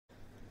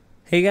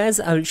Hey guys,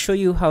 I will show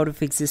you how to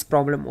fix this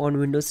problem on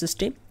Windows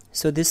system.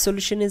 So this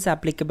solution is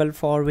applicable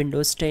for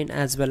Windows 10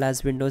 as well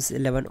as Windows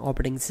 11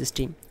 operating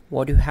system.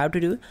 What you have to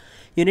do,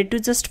 you need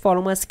to just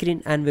follow my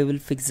screen and we will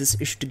fix this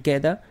issue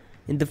together.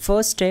 In the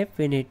first step,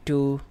 we need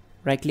to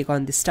right click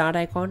on the start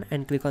icon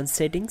and click on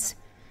settings.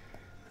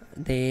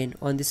 Then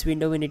on this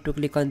window we need to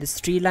click on these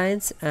three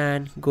lines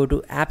and go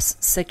to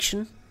apps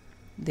section.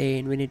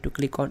 Then we need to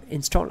click on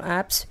install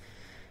apps,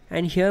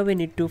 and here we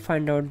need to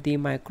find out the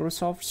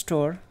Microsoft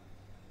Store,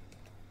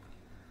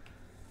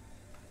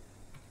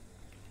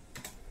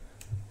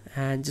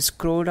 and just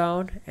scroll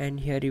down and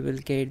here you will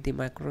get the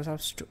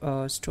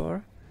Microsoft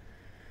Store.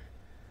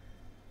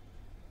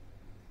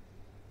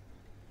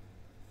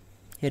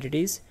 Here it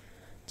is.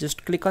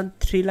 Just click on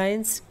three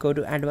lines, go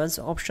to advanced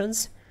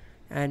options,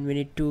 and we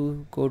need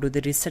to go to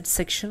the reset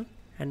section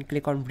and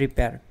click on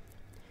repair.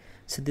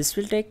 So this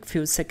will take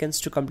few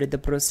seconds to complete the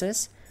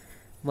process.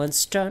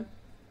 Once done,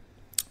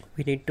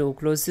 we need to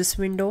close this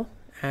window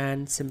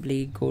and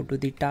simply go to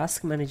the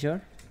task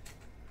manager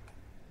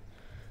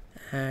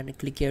and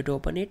click here to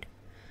open it.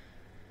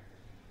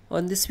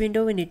 On this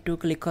window we need to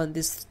click on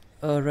this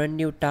run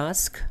new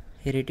task.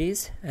 Here it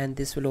is, and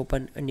this will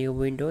open a new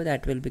window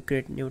that will be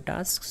create new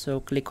task. So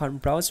click on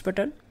browse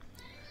button.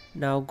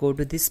 Now go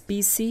to this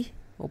PC,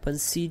 open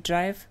C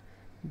drive,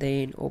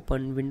 then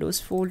open Windows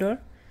folder.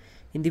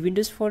 In the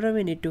Windows folder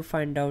we need to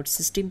find out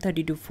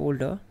system32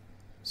 folder,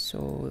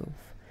 so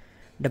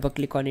double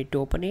click on it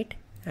to open it,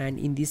 and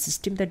in the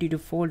system32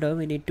 folder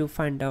we need to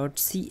find out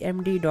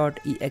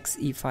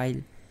cmd.exe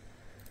file.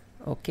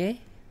 Okay,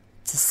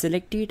 just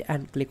select it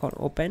and click on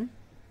open.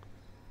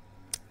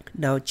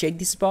 Now check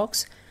this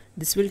box.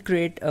 This will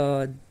create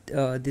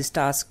this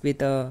task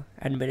with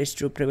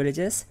administrative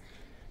privileges.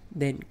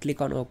 Then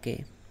click on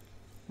OK.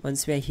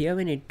 Once we are here,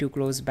 we need to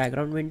close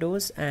background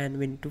windows and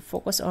we need to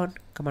focus on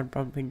command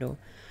prompt window.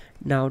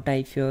 Now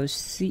type here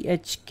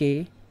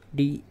chkdsk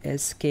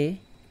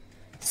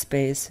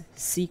space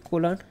c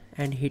colon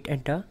and hit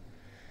enter.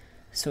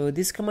 So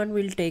this command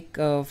will take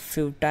a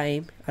few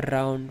time,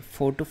 around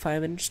 4 to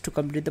 5 minutes to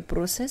complete the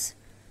process,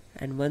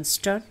 and once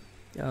done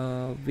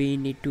we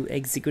need to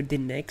execute the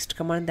next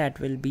command,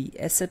 that will be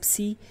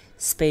sfc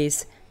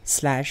space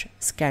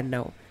 /scan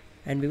now,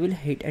 and we will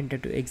hit enter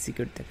to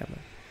execute the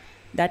command.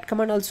 That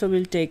command also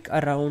will take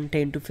around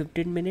 10 to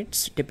 15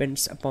 minutes,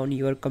 depends upon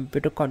your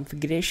computer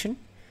configuration.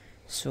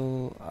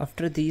 So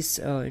after this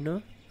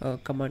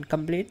command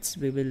completes,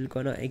 we will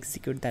gonna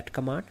execute that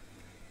command.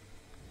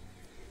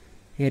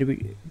 Here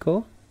we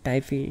go,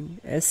 type in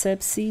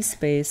sfc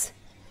space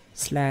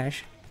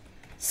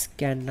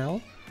 /scan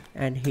now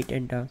and hit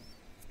enter.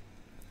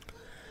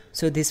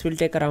 So this will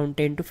take around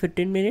 10 to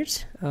 15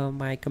 minutes.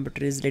 My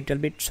computer is little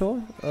bit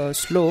slow,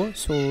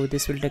 so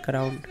this will take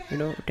around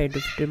 10 to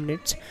 15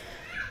 minutes.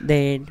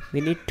 Then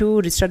we need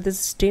to restart the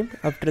system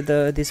after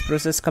this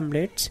process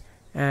completes.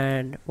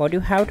 And what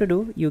you have to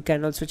do, you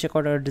can also check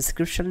out our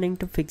description link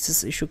to fix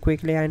this issue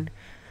quickly and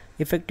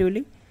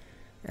effectively.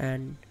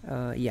 And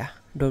yeah,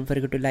 don't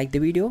forget to like the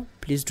video.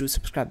 Please do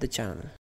subscribe the channel.